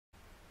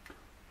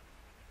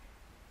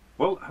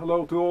Well,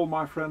 hello to all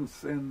my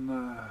friends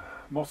in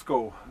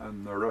Moscow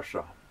and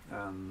Russia,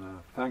 and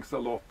thanks a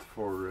lot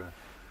for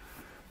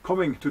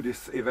coming to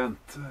this event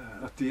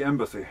at the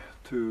embassy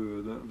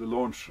to the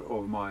launch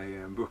of my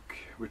book,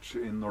 which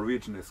in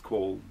Norwegian is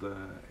called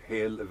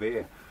Hel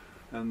Ved.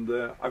 And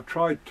I've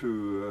tried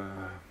to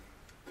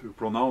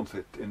pronounce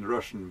it in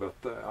Russian, but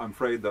I'm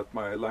afraid that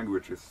my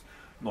language is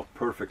not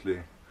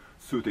perfectly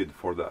suited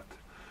for that.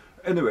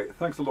 Anyway,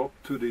 thanks a lot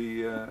to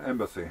the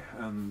embassy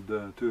and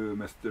to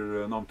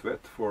Mr.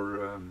 Namtvedt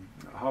for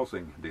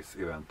housing this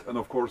event, and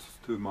of course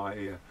to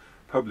my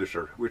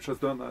publisher, which has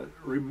done a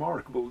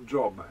remarkable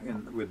job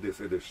with this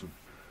edition.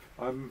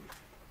 I'm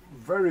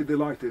very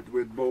delighted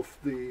with both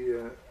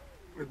the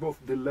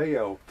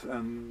layout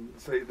and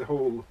say the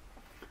whole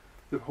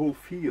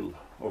feel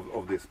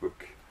of this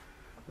book.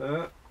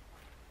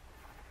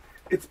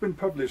 It's been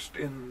published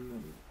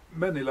in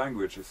many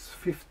languages,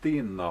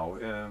 15 now.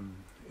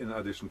 In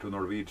addition to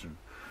Norwegian,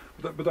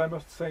 but I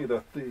must say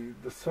that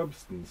the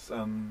substance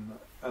and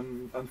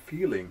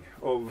feeling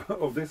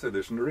of this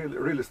edition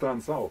really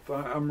stands out.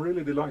 I'm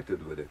really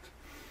delighted with it,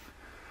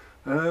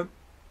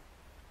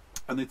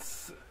 and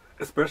it's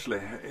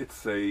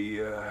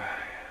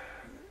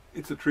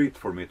a treat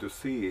for me to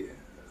see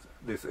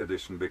this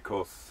edition,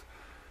 because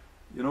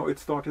it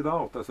started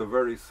out as a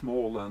very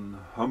small and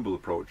humble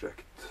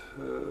project,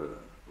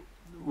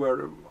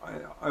 where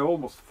I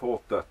almost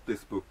thought that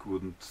this book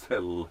wouldn't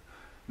sell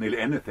nearly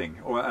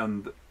anything,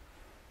 and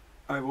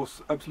I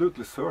was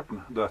absolutely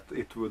certain that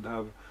it would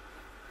have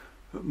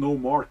no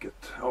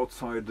market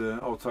outside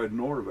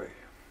Norway.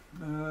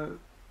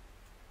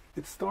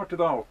 It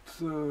started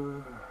out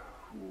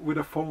with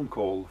a phone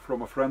call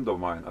from a friend of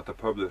mine at a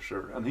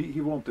publisher, and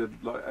he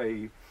wanted like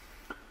a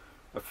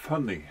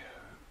funny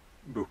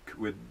book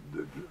with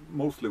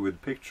mostly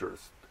with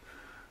pictures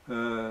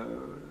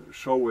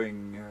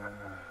showing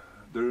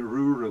the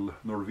rural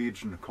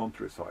Norwegian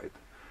countryside.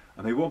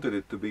 And he wanted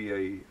it to be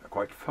a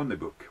quite funny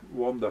book,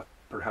 one that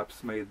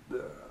perhaps made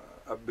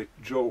a bit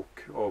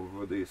joke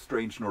of the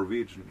strange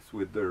Norwegians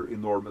with their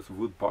enormous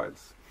wood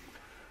piles,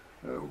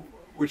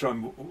 which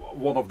I'm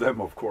one of them,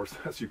 of course,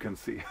 as you can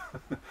see.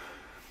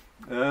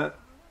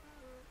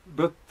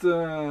 But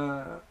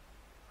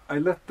I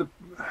let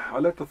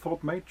the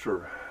thought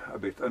mature a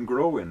bit and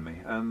grow in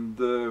me, and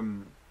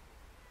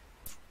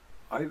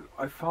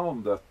I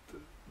found that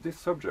this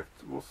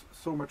subject was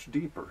so much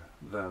deeper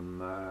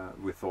than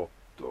we thought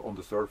on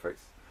the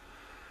surface,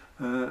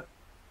 and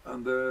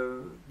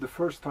the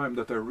first time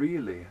that I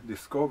really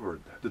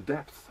discovered the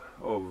depth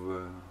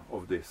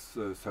of this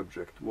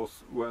subject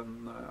was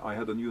when I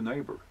had a new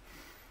neighbor,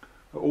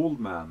 an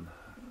old man,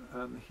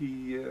 and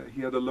he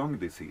had a lung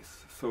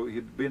disease, so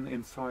he'd been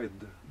inside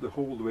the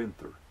whole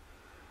winter.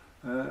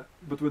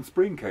 But when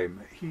spring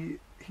came,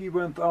 he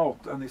went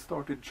out and he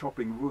started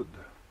chopping wood.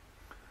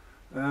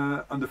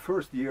 And the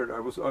first year I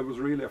was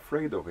really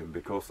afraid of him,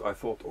 because I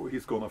thought, oh,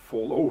 he's gonna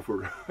fall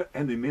over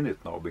any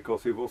minute now,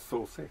 because he was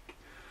so sick.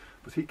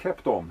 But he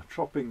kept on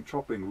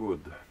chopping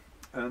wood,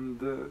 and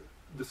the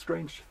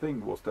strange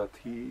thing was that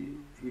he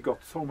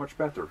got so much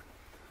better.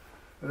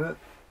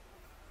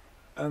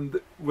 And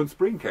when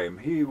spring came,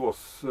 he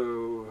was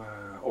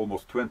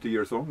almost 20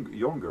 years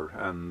younger,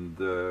 and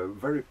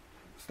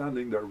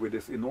standing there with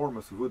this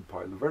enormous wood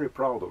pile, very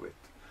proud of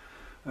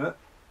it.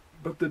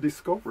 But the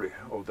discovery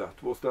of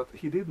that was that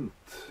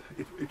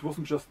it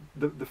wasn't just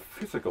the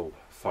physical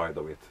side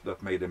of it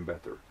that made him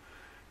better.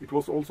 It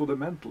was also the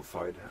mental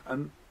side.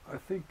 And I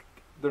think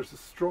there's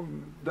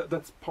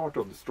that's part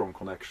of the strong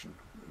connection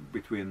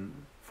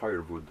between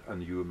firewood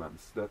and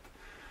humans, that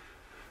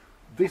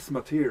this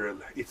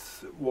material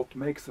is what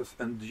makes us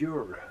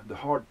endure the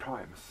hard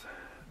times.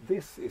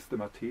 This is the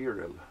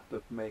material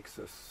that makes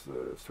us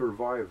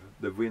survive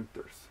the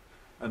winters,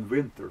 and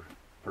winter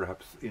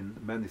perhaps in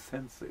many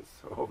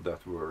senses of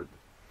that word.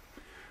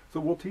 So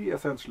what he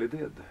essentially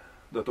did,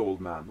 that old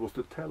man, was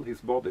to tell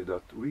his body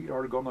that we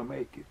are gonna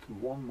make it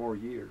one more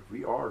year,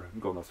 we are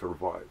gonna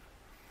survive.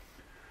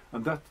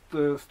 And that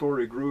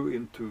story grew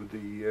into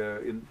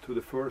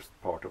the first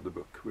part of the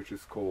book, which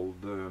is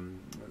called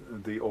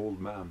The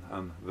Old Man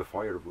and the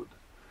Firewood.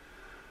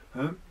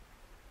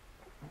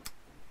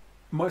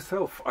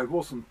 Myself, I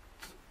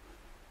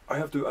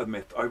have to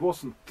admit, I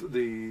wasn't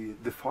the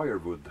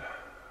firewood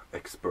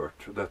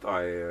expert that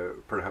I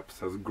perhaps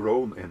has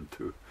grown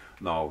into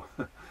now.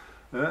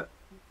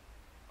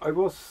 I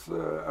was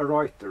a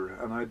writer,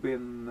 and I'd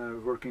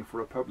been working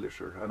for a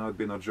publisher, and I'd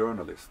been a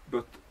journalist,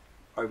 but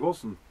I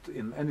wasn't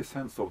in any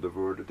sense of the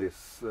word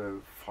this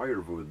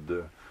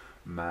firewood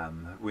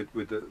man with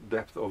the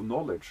depth of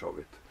knowledge of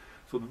it.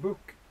 So the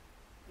book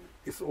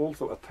is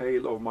also a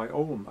tale of my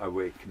own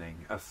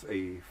awakening as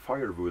a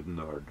firewood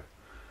nerd,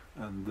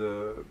 and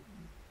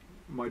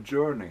my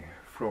journey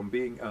from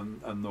being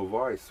a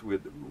novice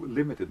with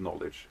limited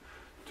knowledge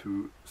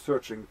to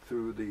searching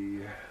through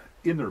the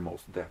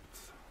innermost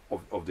depths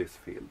of this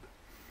field.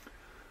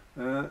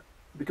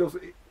 Because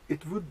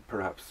it would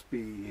perhaps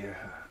be,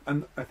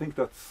 and I think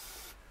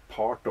that's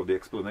part of the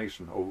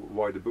explanation of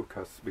why the book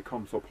has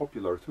become so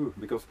popular too,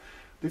 because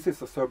this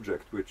is a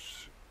subject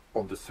which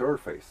on the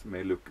surface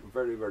may look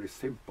very, very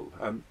simple,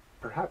 and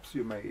perhaps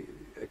you may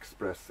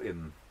express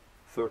in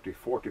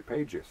 30-40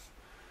 pages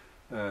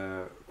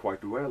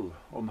quite well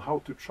on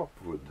how to chop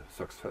wood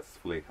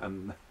successfully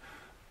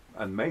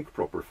and make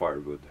proper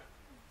firewood.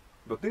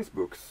 But this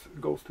book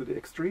goes to the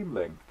extreme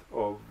length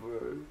of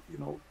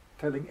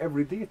telling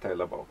every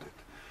detail about it.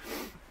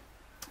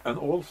 And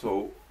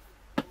also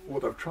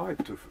what I've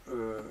tried to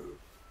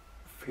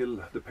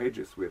fill the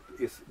pages with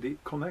is the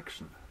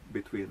connection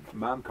between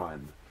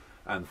mankind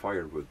and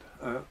firewood.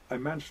 I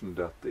mentioned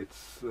that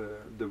it's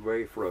the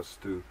way for us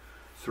to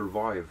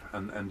survive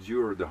and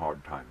endure the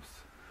hard times.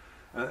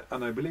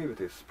 And I believe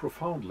it is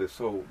profoundly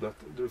so that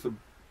there's a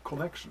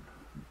connection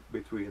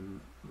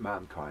between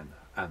mankind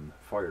and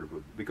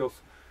firewood.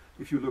 Because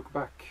if you look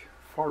back,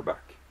 far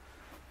back,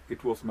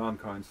 it was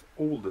mankind's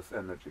oldest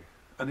energy.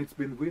 And it's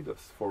been with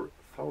us for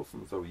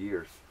thousands of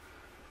years.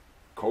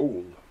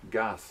 Coal,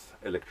 gas,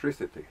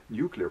 electricity,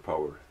 nuclear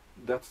power,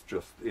 that's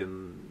just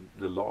in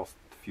the last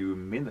few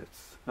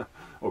minutes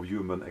of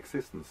human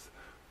existence.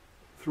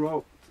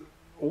 Throughout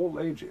all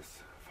ages,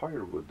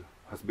 firewood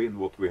has been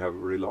what we have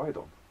relied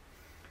on.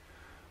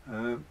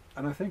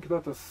 And I think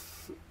that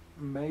has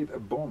made a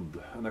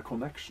bond and a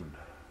connection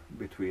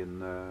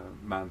between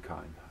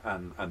mankind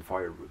and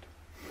firewood.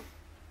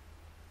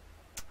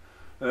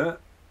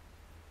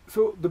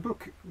 So the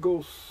book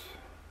goes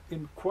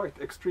in quite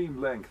extreme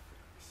lengths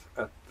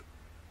at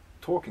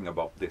talking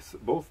about this,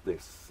 both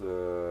this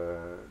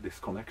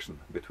connection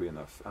between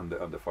us and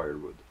the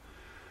firewood,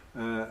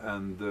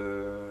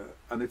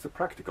 and it's a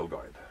practical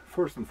guide.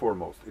 First and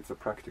foremost, it's a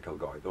practical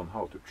guide on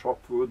how to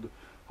chop wood,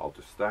 how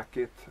to stack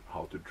it,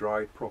 how to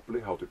dry it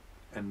properly, how to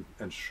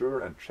ensure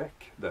and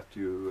check that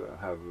you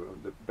have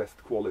the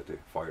best quality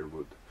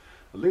firewood.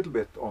 A little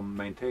bit on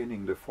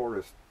maintaining the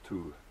forest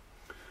too,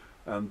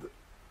 and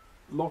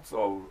lots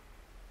of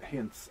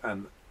hints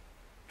and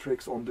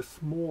tricks on the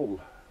small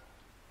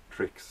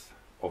tricks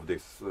of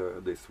this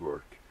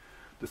work,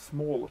 the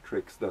small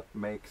tricks that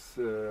makes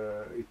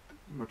it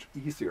much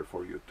easier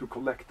for you to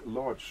collect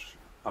large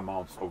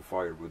amounts of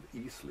firewood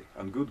easily,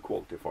 and good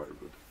quality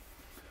firewood.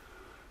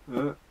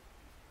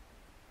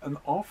 And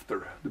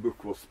after the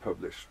book was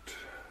published,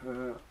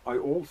 I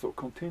also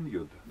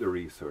continued the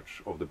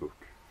research of the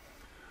book,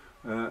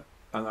 and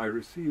I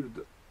received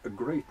a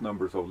great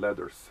numbers of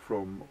letters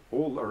from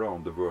all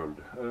around the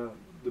world.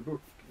 The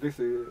book is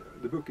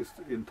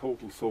in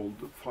total sold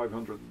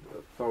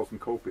 500,000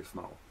 copies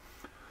now,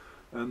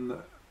 and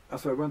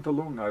as I went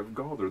along, I've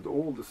gathered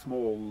all the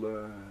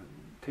small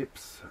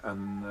tips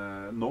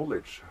and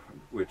knowledge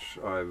which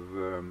I've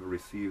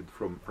received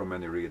from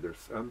many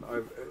readers, and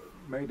I've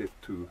made it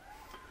to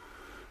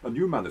a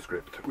new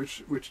manuscript,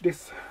 which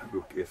this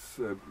book is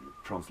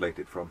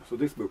translated from. So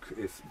this book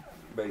is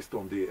based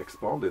on the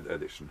expanded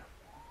edition.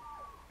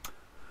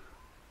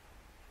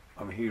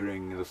 I'm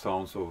hearing the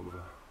sounds of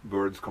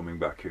birds coming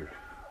back here,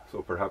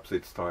 so perhaps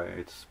it's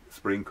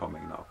spring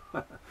coming now.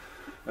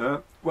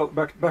 Well,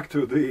 back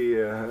to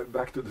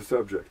the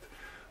subject,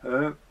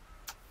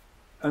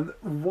 and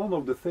one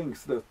of the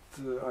things that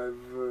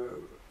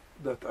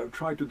I've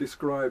tried to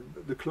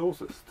describe the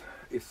closest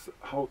is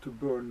how to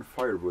burn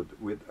firewood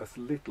with as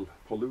little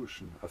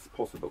pollution as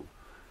possible,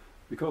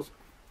 because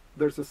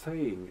there's a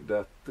saying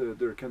that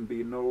there can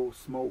be no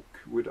smoke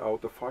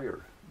without a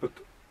fire, but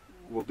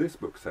what this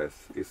book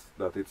says is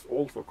that it's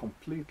also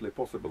completely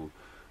possible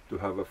to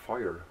have a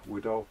fire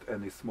without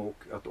any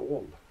smoke at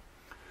all.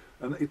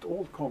 And it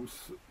all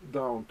comes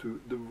down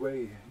to the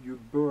way you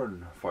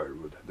burn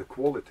firewood, the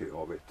quality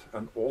of it,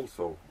 and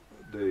also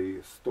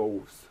the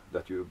stoves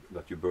that you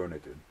burn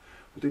it in.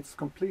 But it's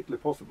completely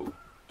possible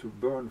to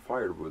burn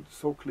firewood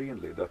so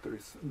cleanly that there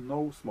is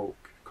no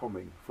smoke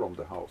coming from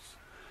the house.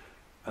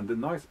 And the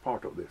nice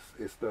part of this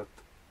is that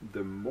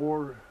the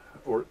more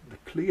or the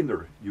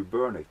cleaner you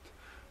burn it,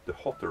 the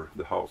hotter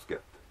the house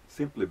gets,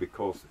 simply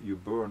because you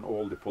burn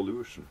all the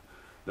pollution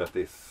that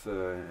is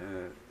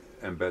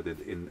embedded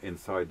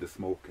inside the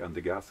smoke and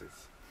the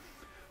gases.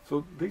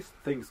 So these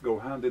things go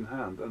hand in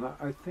hand, and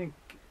I think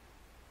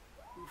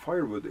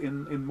firewood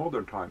in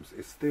modern times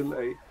is still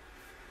a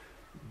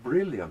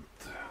brilliant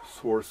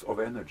source of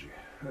energy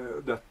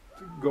that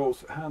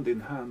goes hand in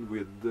hand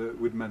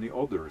with many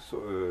other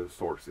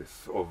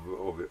sources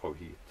of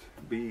heat,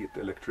 be it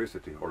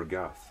electricity or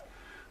gas,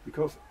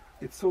 because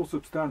it's so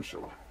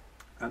substantial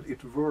and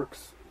it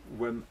works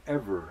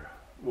whenever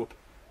what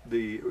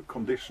the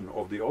condition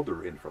of the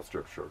other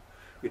infrastructure.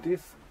 It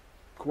is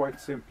quite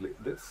simply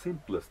the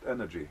simplest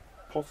energy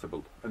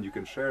possible, and you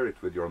can share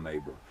it with your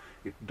neighbor.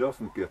 It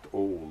doesn't get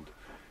old,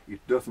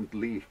 it doesn't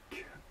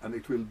leak, and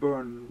it will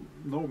burn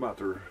no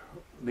matter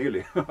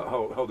nearly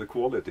how the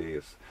quality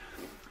is.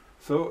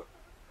 So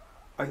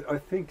I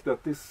think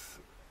that this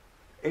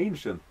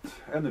ancient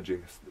energy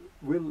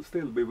will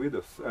still be with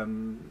us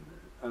and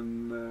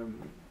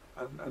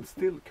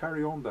still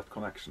carry on that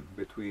connection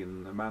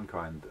between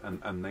mankind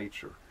and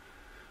nature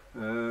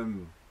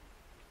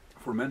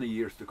for many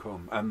years to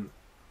come. And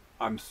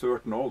I'm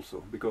certain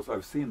also, because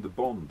I've seen the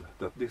bond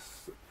that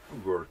this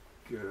work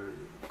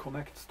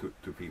connects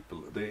to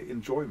people, the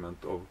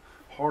enjoyment of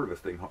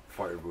harvesting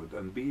firewood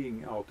and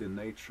being out in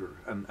nature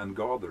and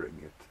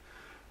gathering it.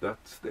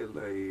 That's still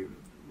a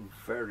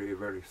very,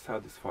 very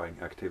satisfying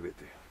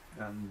activity.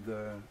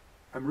 And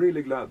I'm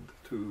really glad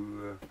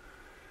to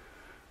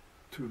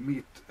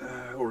meet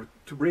or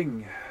to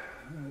bring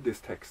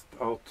this text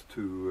out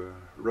to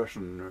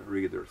Russian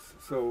readers.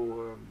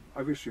 So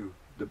I wish you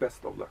the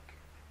best of luck.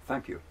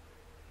 Thank you.